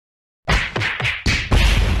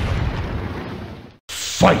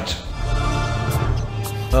Fight!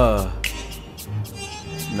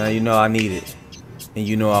 Now you know I need it, and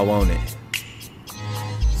you know I want it.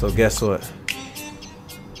 So guess what?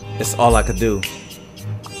 It's all I could do.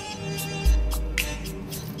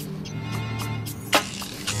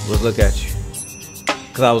 Was look at you,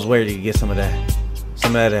 cause I was worried you could get some of that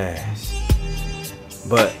ass.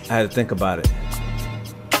 But I had to think about it,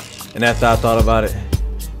 and after I thought about it,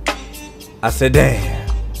 I said, damn,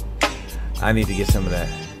 I need to get some of that.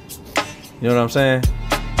 You know what I'm saying?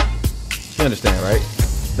 You understand, right?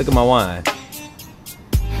 Look at my wine.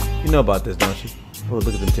 You know about this, don't you? Oh,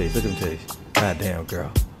 look at them titties, look at them titties. God damn,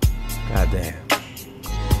 girl. God damn.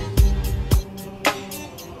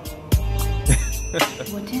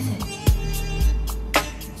 What is it?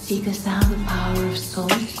 Seekest thou the power of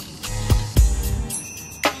souls?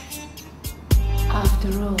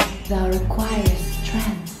 After all, thou requirest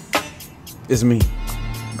strength. It's me,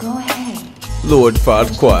 Go ahead. Lord Let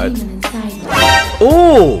the Farquaad. demon inside thee.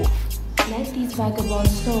 Oh! Let these vagabond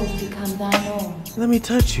souls become thine own. Let me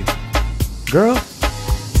touch you, girl.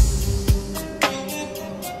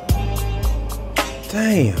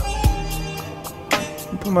 Damn.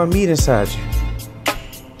 Let me put my meat inside you.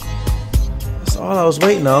 That's all I was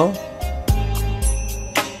waiting on.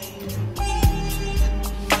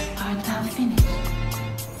 Art thou finished?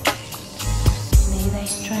 May thy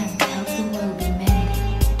strength help the world be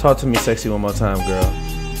mended. Talk to me sexy one more time, girl.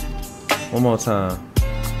 One more time.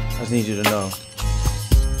 I just need you to know